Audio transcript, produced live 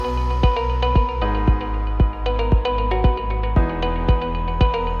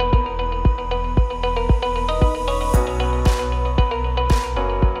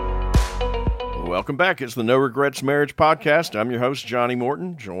back. It's the No Regretz Marriage podcast. I'm your host, Johnny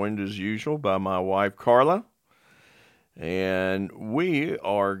Morton, joined as usual by my wife, Carla. And we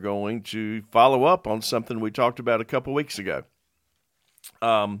are going to follow up on something we talked about a couple weeks ago.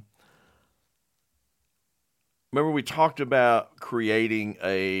 Remember we talked about creating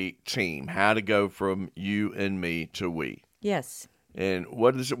a team, how to go from you and me to we. Yes. And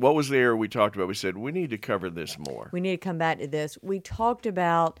what was there we talked about? We said, we need to cover this more. We need to come back to this. We talked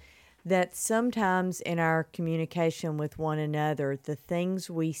about that sometimes in our communication with one another, the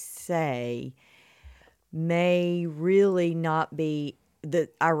things we say may really not be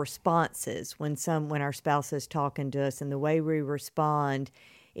our responses when our spouse is talking to us, and the way we respond,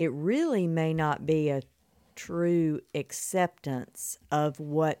 it really may not be a true acceptance of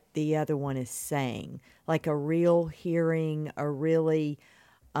what the other one is saying, like a real hearing, a really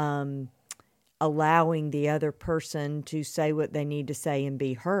allowing the other person to say what they need to say and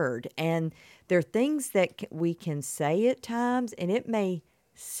be heard. And there are things that we can say at times, and it may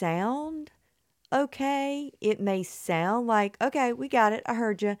sound okay. It may sound like, okay, we got it. I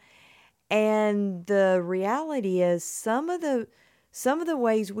heard you. And the reality is some of the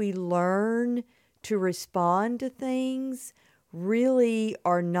ways we learn to respond to things really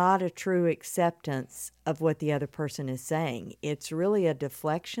are not a true acceptance of what the other person is saying. It's really a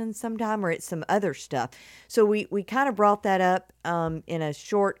deflection sometime, or it's some other stuff. So we kind of brought that up in a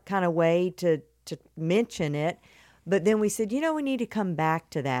short kind of way to mention it. But then we said, we need to come back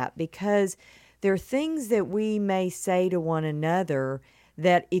to that, because there are things that we may say to one another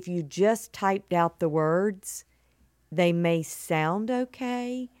that if you just typed out the words, they may sound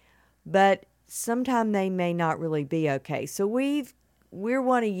okay, but sometimes they may not really be okay. So we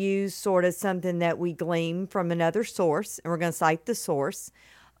want to use sort of something that we glean from another source, and we're going to cite the source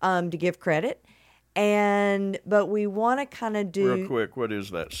to give credit. But we want to kind of do... Real quick, what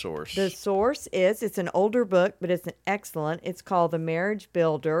is that source? The source it's an older book, but it's an excellent. It's called The Marriage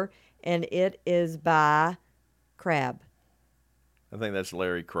Builder, and it is by Crabb. I think that's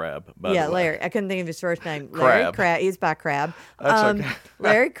Larry Crabb. Yeah, Larry. I couldn't think of his first name. Crabb. Larry Crabb. He's by Crabb. That's okay.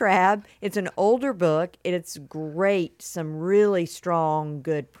 Larry Crabb. It's an older book. It's great. Some really strong,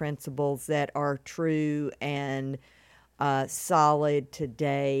 good principles that are true and solid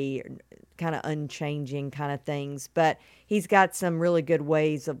today, kind of unchanging kind of things. But he's got some really good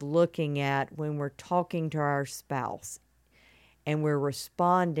ways of looking at when we're talking to our spouse and we're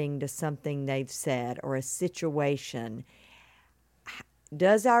responding to something they've said or a situation.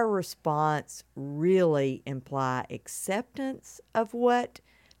 Does our response really imply acceptance of what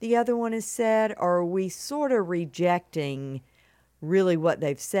the other one has said, or are we sort of rejecting really what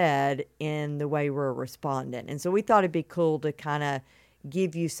they've said in the way we're responding? And so we thought it'd be cool to kind of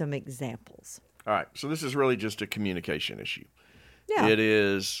give you some examples. All right. So this is really just a communication issue. Yeah. It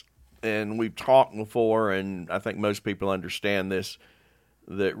is, and we've talked before, and I think most people understand this,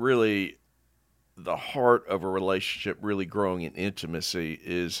 that really the heart of a relationship really growing in intimacy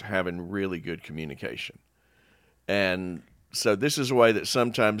is having really good communication. And so this is a way that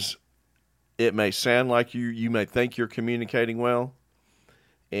sometimes it may sound like you may think you're communicating well,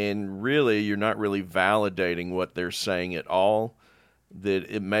 and really you're not really validating what they're saying at all, that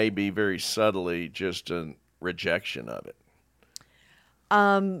it may be very subtly just a rejection of it.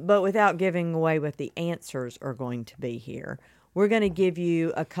 But without giving away what the answers are going to be here, we're going to give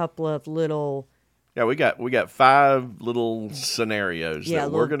you a couple of little... Yeah, we got 5 little scenarios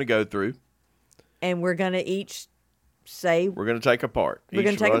that we're going to go through. And we're going to each say... We're going to take a part. We're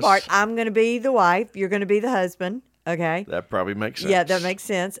going to take a part. I'm going to be the wife. You're going to be the husband. Okay? That probably makes sense. Yeah, that makes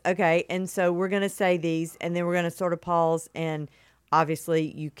sense. Okay, and so we're going to say these, and then we're going to sort of pause, and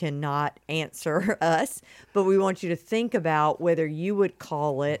obviously you cannot answer us, but we want you to think about whether you would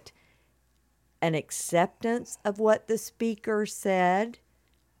call it an acceptance of what the speaker said,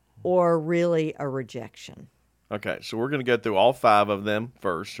 or really a rejection. Okay, so we're going to go through all 5 of them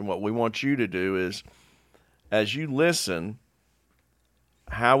first, and what we want you to do is, as you listen,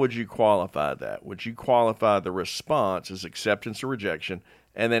 how would you qualify that? Would you qualify the response as acceptance or rejection?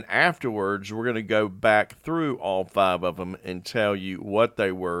 And then afterwards, we're going to go back through all 5 of them and tell you what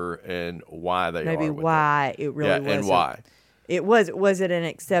they were and why they Maybe are. Maybe why it really was. And why. Was it an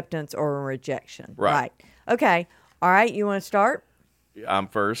acceptance or a rejection? Right. Okay. All right, you want to start? I'm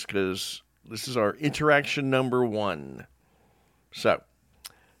first because this is our interaction number 1. So,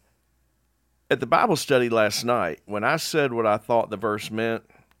 at the Bible study last night, when I said what I thought the verse meant,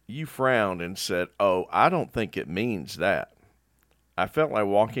 you frowned and said, "Oh, I don't think it means that." I felt like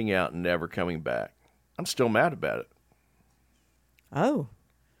walking out and never coming back. I'm still mad about it. Oh,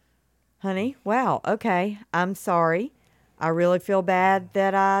 honey, wow, okay, I'm sorry. I really feel bad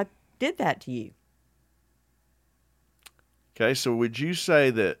that I did that to you. Okay, so would you say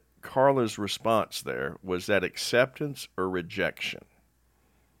that Carla's response there was that acceptance or rejection?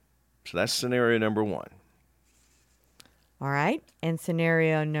 So that's scenario number one. All right. And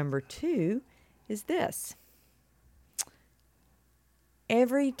scenario number 2 is this.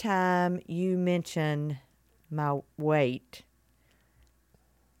 Every time you mention my weight,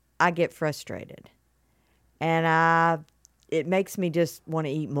 I get frustrated. And it makes me just want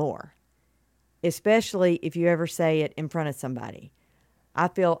to eat more, especially if you ever say it in front of somebody. I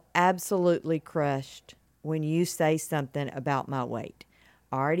feel absolutely crushed when you say something about my weight.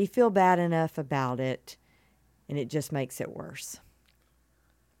 I already feel bad enough about it, and it just makes it worse.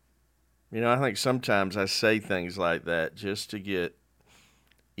 I think sometimes I say things like that just to get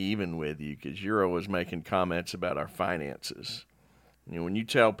even with you because you're always making comments about our finances. When you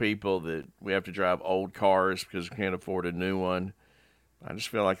tell people that we have to drive old cars because we can't afford a new one, I just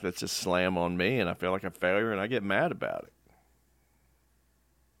feel like that's a slam on me, and I feel like a failure, and I get mad about it.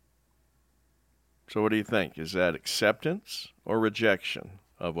 So what do you think? Is that acceptance or rejection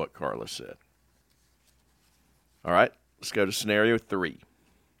of what Carla said? All right, let's go to scenario 3.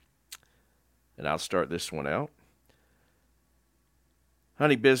 And I'll start this one out.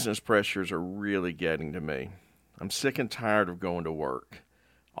 Honey, business pressures are really getting to me. I'm sick and tired of going to work.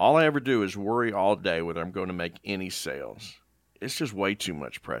 All I ever do is worry all day whether I'm going to make any sales. It's just way too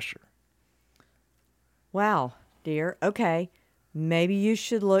much pressure. Wow, dear. Okay. Maybe you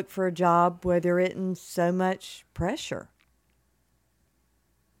should look for a job where there isn't so much pressure.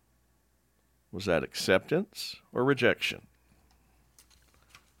 Was that acceptance or rejection?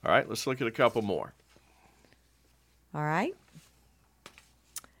 All right, let's look at a couple more. All right.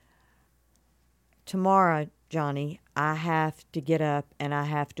 Tomorrow, Johnny, I have to get up and I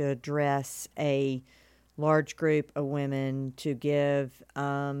have to address a large group of women to give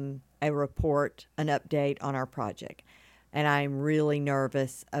a report, an update on our project. And I'm really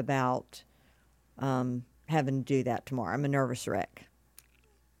nervous about having to do that tomorrow. I'm a nervous wreck.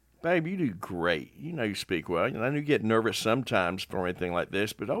 Babe, you do great. You speak well. I know you get nervous sometimes for anything like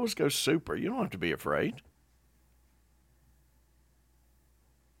this, but it always goes super. You don't have to be afraid.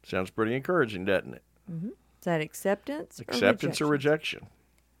 Sounds pretty encouraging, doesn't it? Mm-hmm. Is that acceptance or rejection? Acceptance or rejection.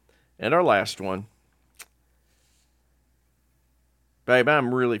 And our last one. Babe,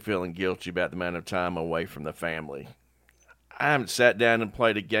 I'm really feeling guilty about the amount of time away from the family. I haven't sat down and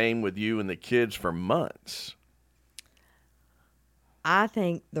played a game with you and the kids for months. I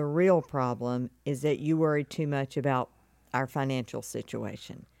think the real problem is that you worry too much about our financial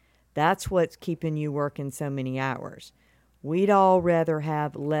situation. That's what's keeping you working so many hours. We'd all rather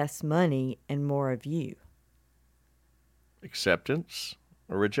have less money and more of you. Acceptance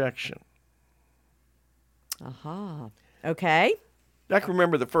or rejection? Aha. Okay. I can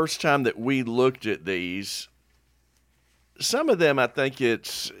remember the first time that we looked at these. Some of them I think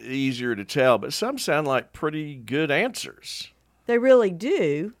it's easier to tell, but some sound like pretty good answers. They really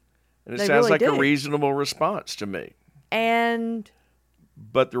do. And it sounds like a reasonable response to me.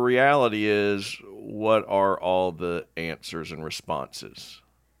 But the reality is, what are all the answers and responses?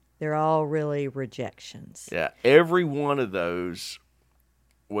 They're all really rejections. Yeah, every one of those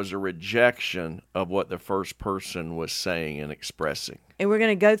was a rejection of what the first person was saying and expressing. And we're going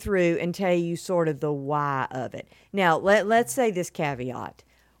to go through and tell you sort of the why of it. Now, let's say this caveat.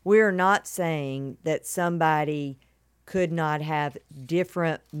 We're not saying that somebody could not have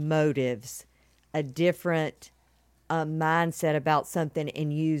different motives, a different mindset about something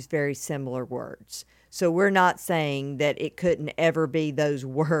and use very similar words. So we're not saying that it couldn't ever be those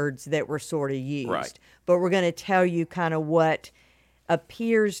words that were sort of used. Right. But we're going to tell you kind of what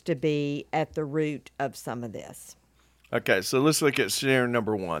appears to be at the root of some of this. Okay, so let's look at scenario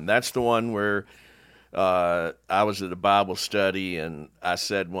number 1. That's the one where I was at a Bible study and I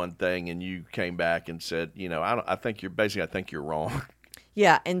said one thing and you came back and said, I think you're wrong.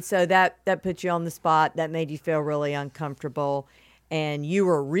 Yeah, and so that put you on the spot. That made you feel really uncomfortable. And you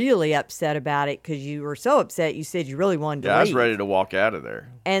were really upset about it because you were so upset you said you really wanted to leave. I was ready to walk out of there.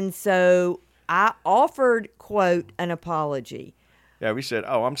 And so I offered, quote, an apology. Yeah, we said,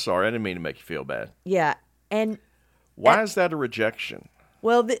 I'm sorry. I didn't mean to make you feel bad. Yeah. And why is that a rejection?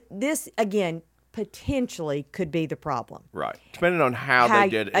 Well, this, again, potentially could be the problem. Right. Depending on how they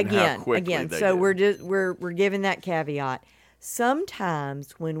did it and how quickly they did it. So we're giving that caveat.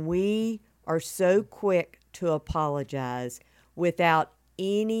 Sometimes when we are so quick to apologize without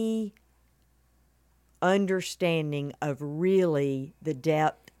any understanding of really the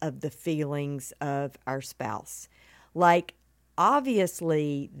depth of the feelings of our spouse, like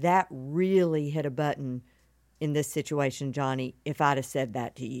obviously that really hit a button in this situation, Johnny, if I'd have said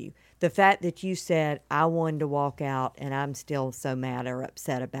that to you. The fact that you said, I wanted to walk out and I'm still so mad or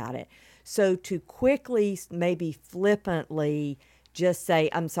upset about it. So to quickly, maybe flippantly, just say,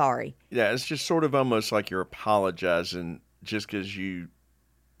 I'm sorry. Yeah, it's just sort of almost like you're apologizing just because you're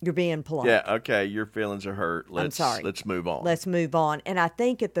being polite. Yeah, okay, your feelings are hurt. I'm sorry. Let's move on. Let's move on. And I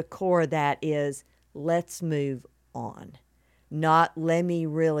think at the core of that is, let's move on. Not let me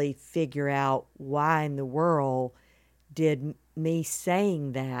really figure out why in the world did me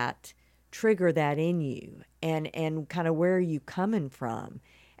saying that trigger that in you, and kind of where are you coming from?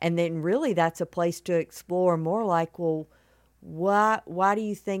 And then really that's a place to explore more, like, well, why do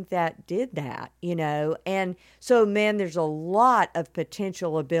you think that did that? And so, man, there's a lot of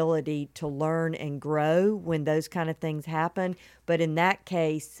potential ability to learn and grow when those kind of things happen. But in that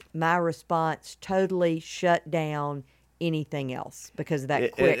case, my response totally shut down anything else because of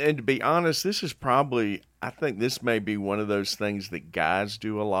that quick. And to be honest, I think this may be one of those things that guys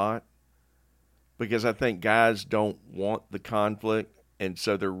do a lot, because I think guys don't want the conflict, and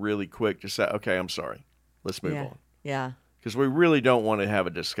so they're really quick to say, okay, I'm sorry, let's move on. Yeah. Because we really don't want to have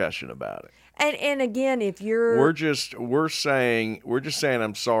a discussion about it. And again, if you're... We're just saying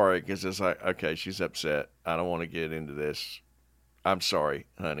I'm sorry, because it's like, okay, she's upset. I don't want to get into this. I'm sorry,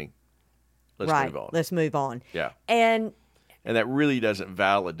 honey. Let's move on. Let's move on. Yeah. And that really doesn't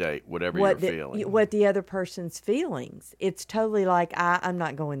validate whatever you're feeling. What the other person's feelings. It's totally like, I'm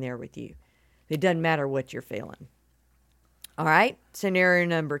not going there with you. It doesn't matter what you're feeling. All right. Scenario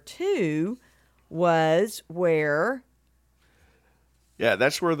number 2 was where... Yeah,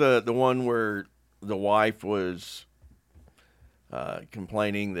 that's where the one where the wife was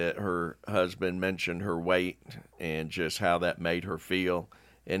complaining that her husband mentioned her weight and just how that made her feel.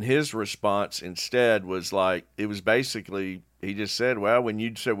 And his response instead was like, it was basically, he just said, well, when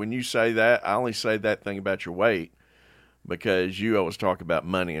you say that, I only say that thing about your weight because you always talk about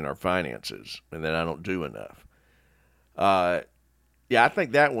money and our finances, and then I don't do enough. Yeah, I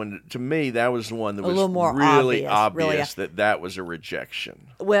think that one, to me, that was the one that was a little more really obvious that was a rejection.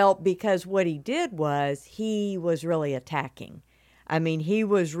 Well, because what he did was he was really attacking. I mean, he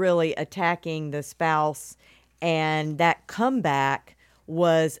was really attacking the spouse, and that comeback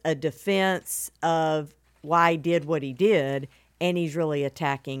was a defense of why he did what he did, and he's really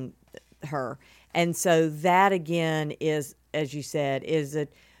attacking her. And so that, again, is, as you said, is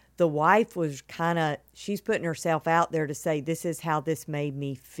that the wife was she's putting herself out there to say, this is how this made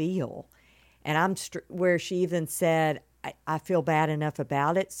me feel. And where she even said, I feel bad enough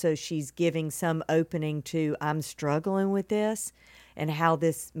about it. So she's giving some opening to, I'm struggling with this and how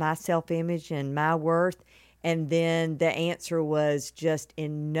my self-image and my worth. And then the answer was just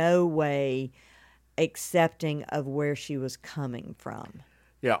in no way accepting of where she was coming from.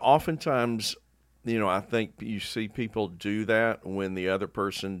 Yeah, oftentimes, I think you see people do that when the other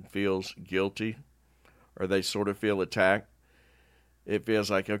person feels guilty or they sort of feel attacked. It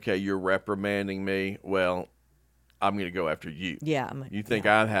feels like, okay, you're reprimanding me. Well, I'm going to go after you. Yeah. You think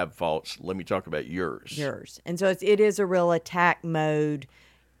I have faults. Let me talk about yours. And so it is a real attack mode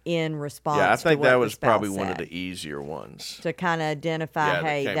in response to what the spouse said. Yeah, I think that was probably one of the easier ones. To kind of identify,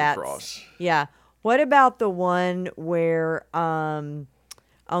 hey, that's... across. Yeah. What about the one where... on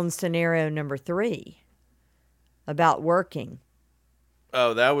scenario number 3 about working.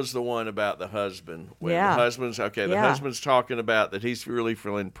 Oh, that was the one about the husband. When the husband's husband's talking about that he's really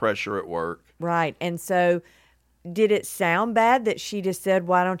feeling pressure at work. Right. And so did it sound bad that she just said,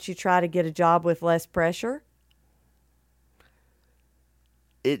 why don't you try to get a job with less pressure?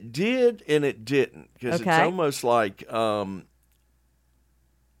 It did and it didn't. Because it's almost like, to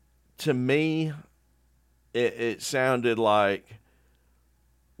me, it sounded like,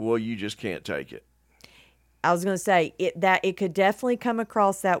 well, you just can't take it. I was going to say it could definitely come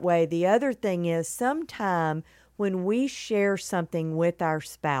across that way. The other thing is, sometime when we share something with our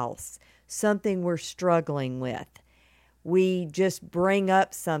spouse, something we're struggling with, we just bring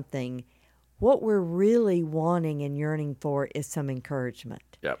up something. What we're really wanting and yearning for is some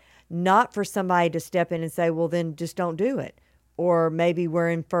encouragement. Yep. Not for somebody to step in and say, well, then just don't do it. Or maybe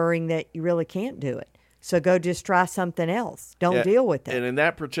we're inferring that you really can't do it. So go just try something else. Don't deal with it. And in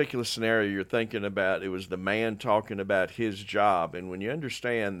that particular scenario, you're thinking about, it was the man talking about his job. And when you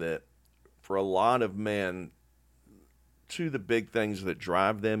understand that for a lot of men, two of the big things that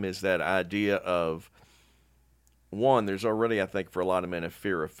drive them is that idea of, one, there's already, I think, for a lot of men, a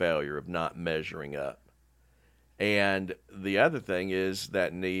fear of failure, of not measuring up. And the other thing is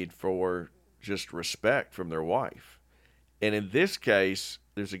that need for just respect from their wife. And in this case,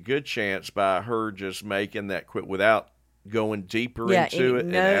 there's a good chance by her just making that quit without going deeper into it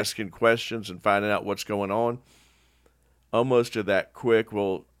and asking questions and finding out what's going on. Almost to that quick,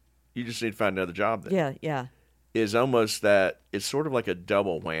 well, You just need to find another job then. Yeah, yeah. Is almost that it's sort of like a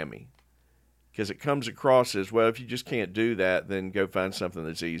double whammy. Because it comes across as, well, if you just can't do that, then go find something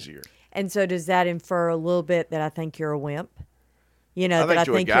that's easier. And so does that infer a little bit that I think you're a wimp? You know, I think that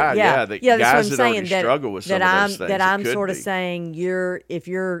to I think a guy, you're, yeah, that yeah, that's guys what I'm that already saying, struggle with some that of I'm those things, that it I'm could sort of be. saying if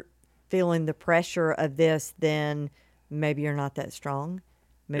you're feeling the pressure of this, then maybe you're not that strong.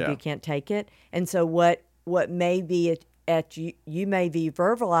 Maybe Yeah. you can't take it. And so what may be at you may be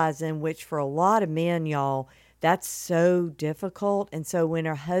verbalizing, which for a lot of men, y'all, that's so difficult. And so when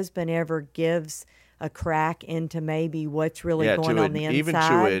a husband ever gives a crack into maybe what's really going on the inside, even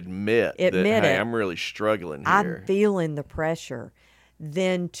to admit that, hey, it. I'm really struggling I'm here. feeling the pressure,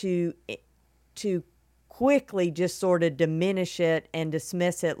 then to quickly just sort of diminish it and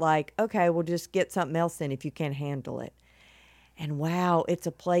dismiss it like, okay, we'll just get something else in if you can't handle it. And wow, it's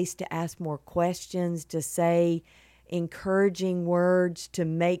a place to ask more questions, to say encouraging words, to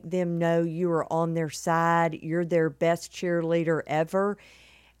make them know you are on their side, you're their best cheerleader ever.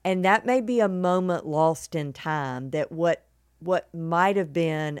 And that may be a moment lost in time, that what might have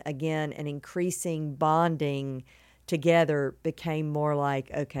been, again, an increasing bonding together became more like,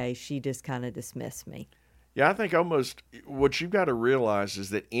 okay, she just kind of dismissed me. Yeah, I think almost what you've got to realize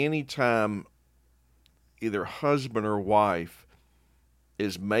is that anytime either husband or wife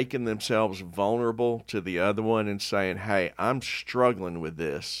is making themselves vulnerable to the other one and saying, hey, I'm struggling with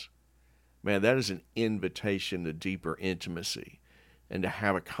this, man, that is an invitation to deeper intimacy and to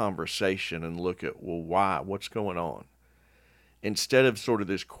have a conversation and look at, well, why? What's going on? Instead of sort of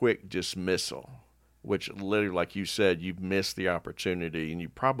this quick dismissal, which literally, like you said, you've missed the opportunity, and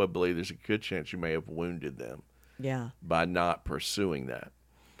there's a good chance you may have wounded them by not pursuing that.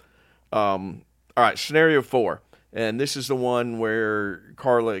 All right, scenario 4. And this is the one where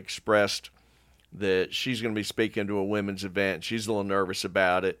Carla expressed that she's going to be speaking to a women's event. She's a little nervous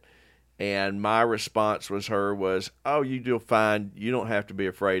about it. And my response was, oh, you do fine. You don't have to be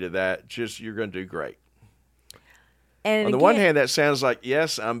afraid of that. Just, you're going to do great. And on the one hand, that sounds like,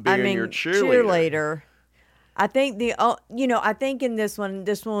 yes, I'm being your cheerleader. I think I think in this one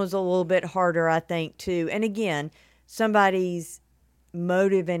was a little bit harder, I think, too. And again, somebody's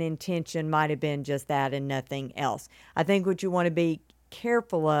motive and intention might have been just that and nothing else. I think what you want to be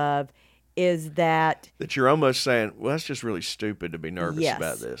careful of is that you're almost saying, well, that's just really stupid to be nervous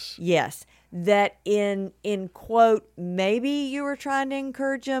about this. Yes. That in quote, maybe you were trying to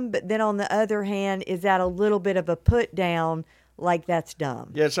encourage them, but then on the other hand, is that a little bit of a put down, like that's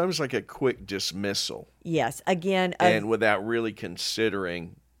dumb? Yeah, it's almost like a quick dismissal. Yes. Again. And without really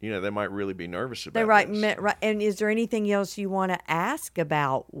considering, they might really be nervous about this. Right. And is there anything else you want to ask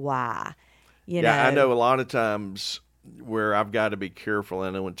about why? I know a lot of times where I've got to be careful. I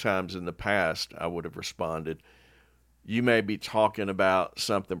know in times in the past I would have responded, you may be talking about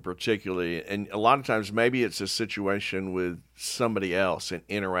something particularly, and a lot of times maybe it's a situation with somebody else, an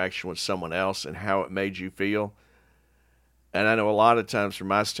interaction with someone else and how it made you feel. And I know a lot of times from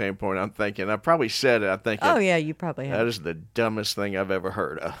my standpoint, I'm thinking, I probably said it, I think, oh yeah, you probably have. That is the dumbest thing I've ever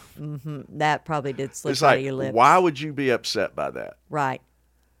heard of. Mm-hmm. That probably did slip it's out like, of your lips. Why would you be upset by that? Right.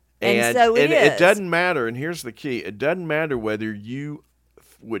 And so it doesn't matter, and here's the key, it doesn't matter whether you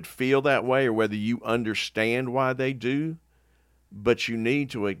would feel that way or whether you understand why they do, but you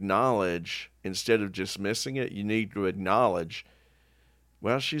need to acknowledge, instead of dismissing it, you need to acknowledge,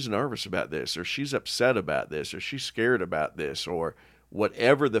 well, she's nervous about this, or she's upset about this, or she's scared about this, or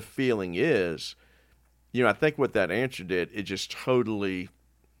whatever the feeling is. I think what that answer did, it just totally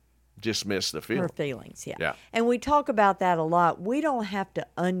dismissed the feeling. Her feelings, yeah. And we talk about that a lot. We don't have to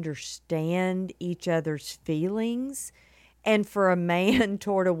understand each other's feelings. And for a man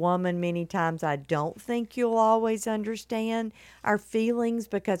toward a woman, many times I don't think you'll always understand our feelings,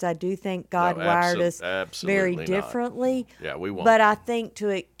 because I do think God wired us very differently. Not. Yeah, we won't. But I think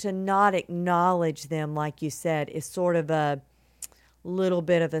to not acknowledge them, like you said, is sort of a little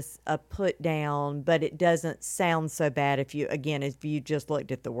bit of a put down, but it doesn't sound so bad if you just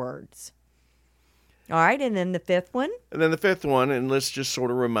looked at the words. All right, and then the fifth one? And then the fifth one, and let's just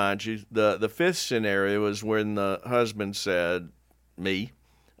sort of remind you, the fifth scenario is when the husband said, hey,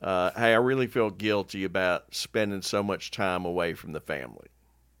 I really feel guilty about spending so much time away from the family.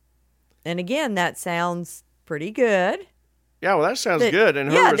 And again, that sounds pretty good. Yeah, well, that sounds good.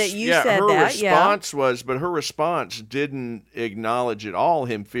 And her response didn't acknowledge at all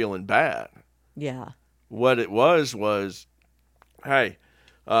him feeling bad. Yeah. What it was, hey,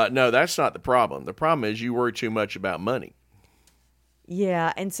 no, that's not the problem. The problem is you worry too much about money.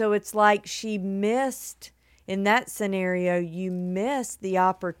 Yeah, and so it's like she missed, in that scenario, you miss the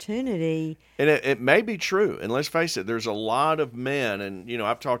opportunity. And it may be true. And let's face it, there's a lot of men, and,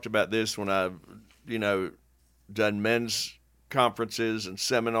 I've talked about this when I've, done men's conferences and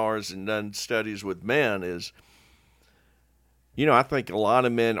seminars and done studies with men is, I think a lot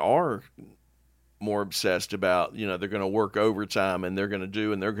of men are more obsessed about, they're going to work overtime and they're going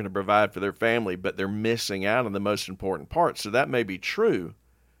to provide for their family, but they're missing out on the most important part. So that may be true.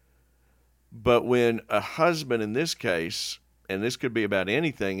 But when a husband in this case, and this could be about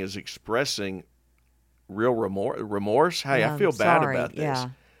anything, is expressing real remorse, hey, I feel bad about this. Yeah.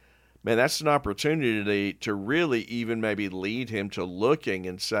 Man, that's an opportunity to really even maybe lead him to looking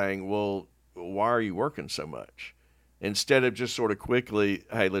and saying, well, why are you working so much? Instead of just sort of quickly,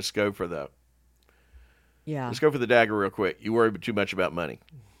 hey, let's go for the dagger real quick. You worry too much about money.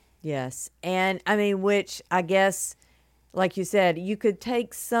 Yes. And which I guess, like you said, you could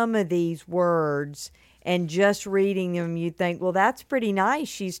take some of these words and just reading them, you'd think, well, that's pretty nice.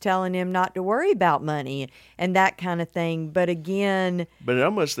 She's telling him not to worry about money and that kind of thing. But again... But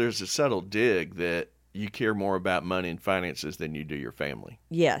almost there's a subtle dig that you care more about money and finances than you do your family.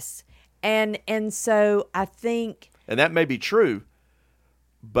 Yes. And so I think... And that may be true,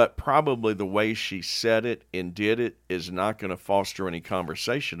 but probably the way she said it and did it is not going to foster any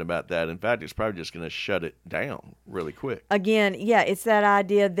conversation about that. In fact, it's probably just going to shut it down really quick. Again, yeah, it's that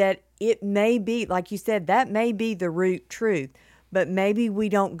idea that it may be, like you said, that may be the root truth, but maybe we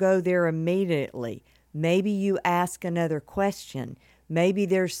don't go there immediately. Maybe you ask another question. Maybe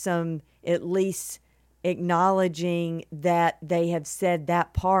there's some at least acknowledging that they have said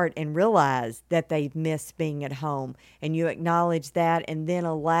that part and realize that they've missed being at home. And you acknowledge that and then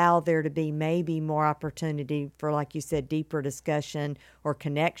allow there to be maybe more opportunity for, like you said, deeper discussion or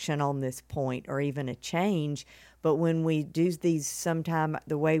connection on this point or even a change. But when we do these, sometime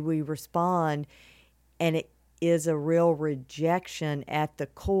the way we respond, and it is a real rejection at the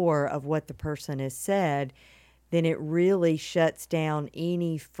core of what the person has said, then it really shuts down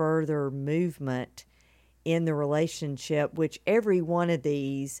any further movement in the relationship, which every one of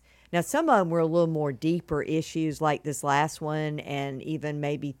these, now some of them were a little more deeper issues like this last one, and even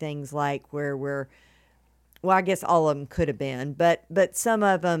maybe things like where we're, well, I guess all of them could have been, but some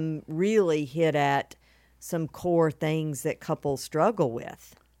of them really hit at some core things that couples struggle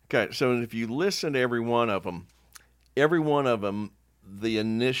with. Okay, so if you listen to every one of them, the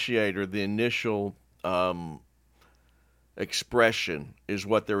initiator, the initial expression is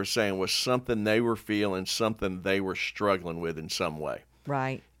what they were saying was something they were feeling, something they were struggling with in some way.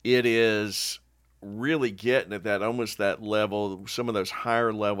 Right. It is really getting at that, almost that level, some of those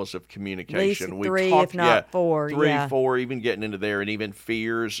higher levels of communication. At least three, if not four. Three, four, even getting into there, and even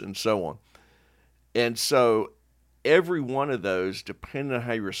fears and so on. And so every one of those, depending on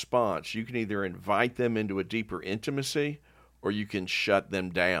how you respond, you can either invite them into a deeper intimacy or you can shut them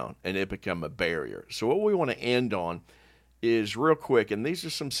down and it become a barrier. So what we want to end on is real quick, and these are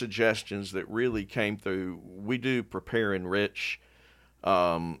some suggestions that really came through. We do prepare enrich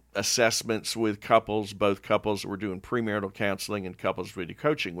assessments with couples, both couples that we're doing premarital counseling and couples we do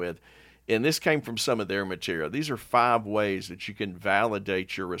coaching with. And this came from some of their material. These are 5 ways that you can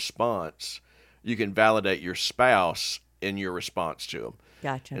validate your response. You can validate your spouse in your response to them.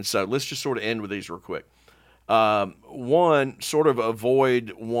 Gotcha. And so let's just sort of end with these real quick. One, sort of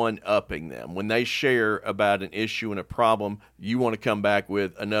avoid one-upping them. When they share about an issue and a problem, you want to come back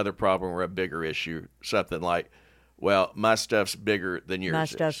with another problem or a bigger issue, something like, well, my stuff's bigger than yours. My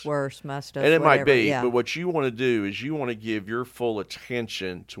stuff's worse. My stuff's And it whatever. might be, yeah. but what you want to do is you want to give your full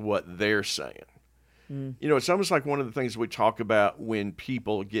attention to what they're saying. It's almost like one of the things we talk about when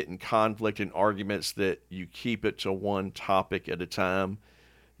people get in conflict and arguments, that you keep it to one topic at a time.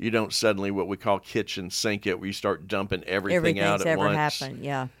 You don't suddenly what we call kitchen sink it, where you start dumping everything out at once. Everything's ever happened,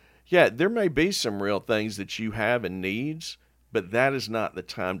 yeah. Yeah, there may be some real things that you have and needs, but that is not the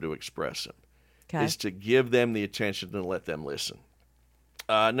time to express them. Okay. It's to give them the attention and let them listen.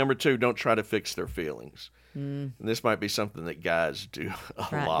 Number 2, don't try to fix their feelings. And this might be something that guys do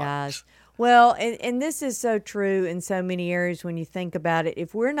a lot. Guys. Well, and this is so true in so many areas when you think about it.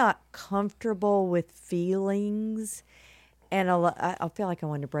 If we're not comfortable with feelings, and I feel like I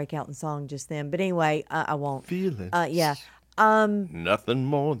wanted to break out in song just then, but anyway, I won't. Feelings. Yeah. Nothing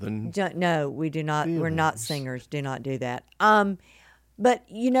more than No, we do not. feelings. We're not singers. Do not do that. But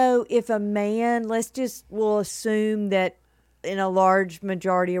if a man, we'll assume that in a large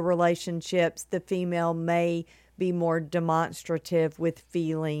majority of relationships, the female may be more demonstrative with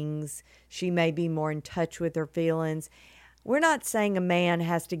feelings. She may be more in touch with her feelings. We're not saying a man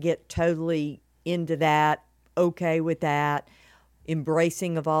has to get totally into that, okay with that,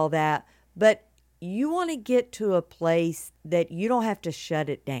 embracing of all that. But you want to get to a place that you don't have to shut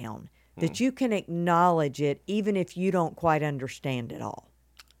it down, that you can acknowledge it even if you don't quite understand it all.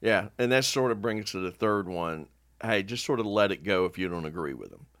 Yeah, and that sort of brings us to the third one. Hey, just sort of let it go if you don't agree with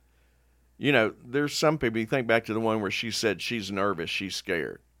them. You know, there's some people, you think back to the one where she said she's nervous, she's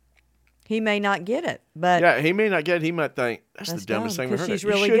scared. He may not get it, but yeah, he may not get it. He might think that's the dumbest dumb, thing I've 'cause heard. she's You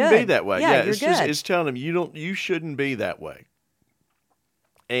really shouldn't be good. that way. Yeah, it's you're just good. it's telling him you shouldn't be that way.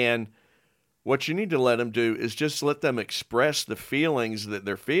 And what you need to let them do is just let them express the feelings that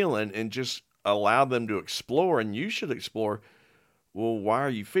they're feeling and just allow them to explore. And you should explore, well, why are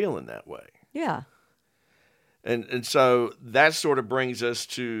you feeling that way? yeah. And so that sort of brings us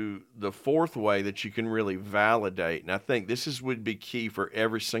to the fourth way that you can really validate. And I think would be key for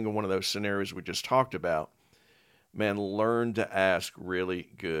every single one of those scenarios we just talked about. Man, learn to ask really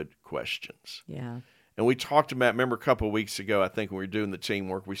good questions. Yeah. And we talked about, remember a couple of weeks ago, I think when we were doing the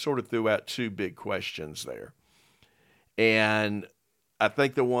teamwork, we sort of threw out two big questions there. And I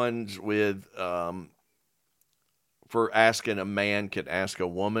think the ones with, for asking a man could ask a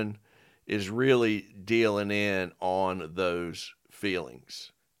woman, is really dealing in on those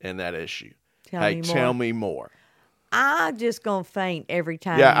feelings and that issue. Tell me more. I'm just gonna faint every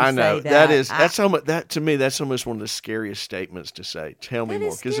time. Yeah, you I know. say that. That to me, that's almost one of the scariest statements to say. Tell me That more,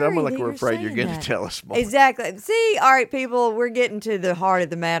 is because scary I'm like that we're you're afraid you're saying going to that. tell us more. Exactly. See, all right, people, we're getting to the heart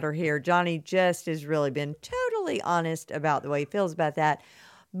of the matter here. Johnny just has really been totally honest about the way he feels about that.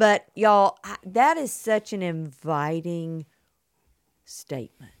 But y'all, that is such an inviting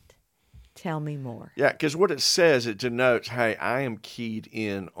statement. Tell me more. Yeah, because what it says, it denotes, hey, I am keyed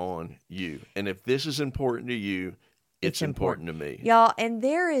in on you. And if this is important to you, it's important to me. Y'all, and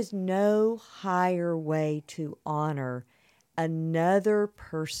there is no higher way to honor another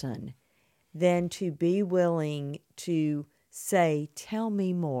person than to be willing to say, tell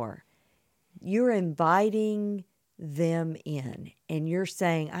me more. You're inviting them in, and you're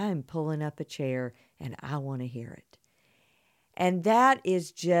saying, I'm pulling up a chair and I want to hear it. And that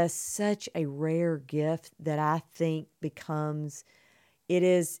is just such a rare gift that I think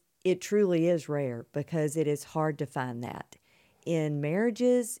it truly is rare, because it is hard to find that in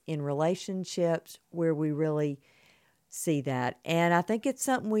marriages, in relationships where we really see that. And I think it's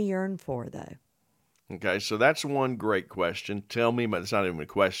something we yearn for, though. Okay, so that's one great question. Tell me, but it's not even a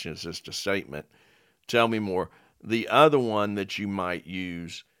question, it's just a statement. Tell me more. The other one that you might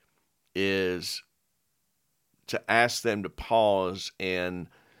use is to ask them to pause, and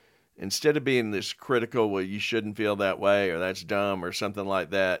instead of being this critical, well, you shouldn't feel that way, or that's dumb, or something like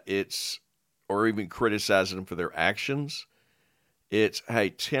that, or even criticizing them for their actions. It's, hey,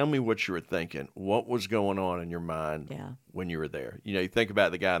 tell me what you were thinking. What was going on in your mind when you were there? You know, you think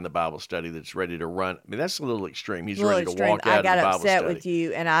about the guy in the Bible study that's ready to run. I mean, that's a little extreme. He's ready to walk out of the Bible study. I got upset with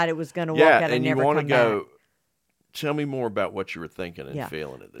you, and I was going to walk out and never come back. Yeah, and you want to go, tell me more about what you were thinking and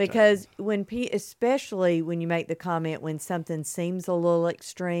feeling at the time. Because especially when you make the comment when something seems a little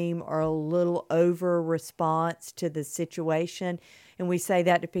extreme or a little over response to the situation, and we say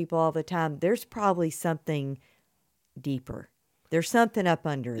that to people all the time, there's probably something deeper. There's something up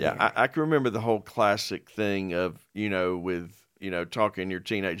under there. Yeah, I can remember the whole classic thing of, with, talking to your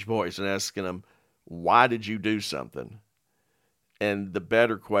teenage boys and asking them, why did you do something? And the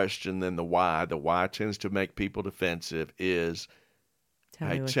better question than the why tends to make people defensive, is,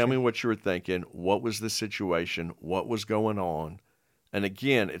 tell me what you were thinking. What was the situation? What was going on? And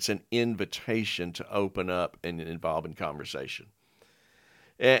again, it's an invitation to open up and involve in conversation.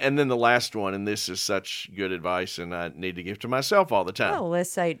 And then the last one, and this is such good advice, and I need to give to myself all the time. Oh, let's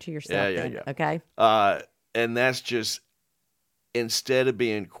say it to yourself then. Okay. And that's just, instead of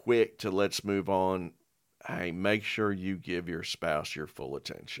being quick to let's move on, hey, make sure you give your spouse your full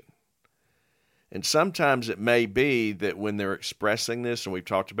attention. And sometimes it may be that when they're expressing this, and we've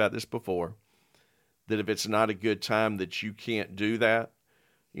talked about this before, that if it's not a good time that you can't do that,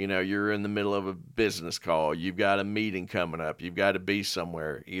 you're in the middle of a business call, you've got a meeting coming up, you've got to be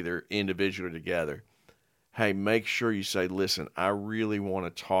somewhere, either individually or together. Hey, make sure you say, listen, I really want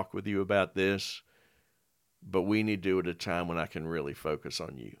to talk with you about this, but we need to do it at a time when I can really focus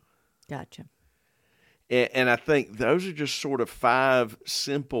on you. Gotcha. And I think those are just sort of 5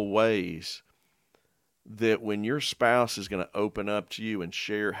 simple ways that when your spouse is going to open up to you and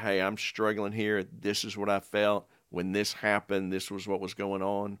share, hey, I'm struggling here, this is what I felt, when this happened, this was what was going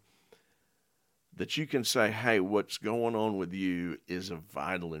on, that you can say, hey, what's going on with you is of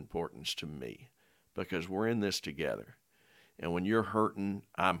vital importance to me, because we're in this together. And when you're hurting,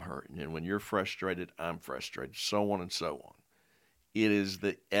 I'm hurting. And when you're frustrated, I'm frustrated, so on and so on. It is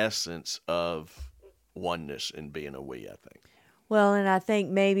the essence of oneness and being a we, I think. Well, and I think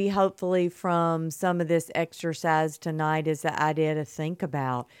maybe hopefully from some of this exercise tonight is the idea to think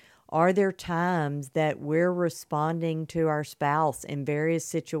about, are there times that we're responding to our spouse in various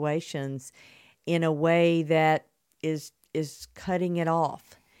situations in a way that is cutting it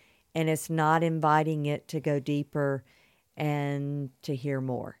off, and it's not inviting it to go deeper and to hear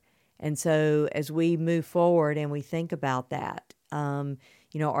more. And so as we move forward and we think about that,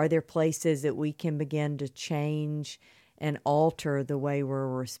 are there places that we can begin to change and alter the way we're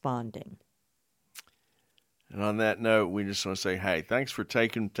responding? And on that note, we just want to say, hey, thanks for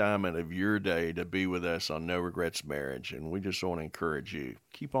taking time out of your day to be with us on No Regretz Marriage. And we just want to encourage you,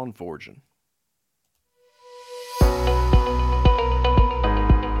 keep on forging.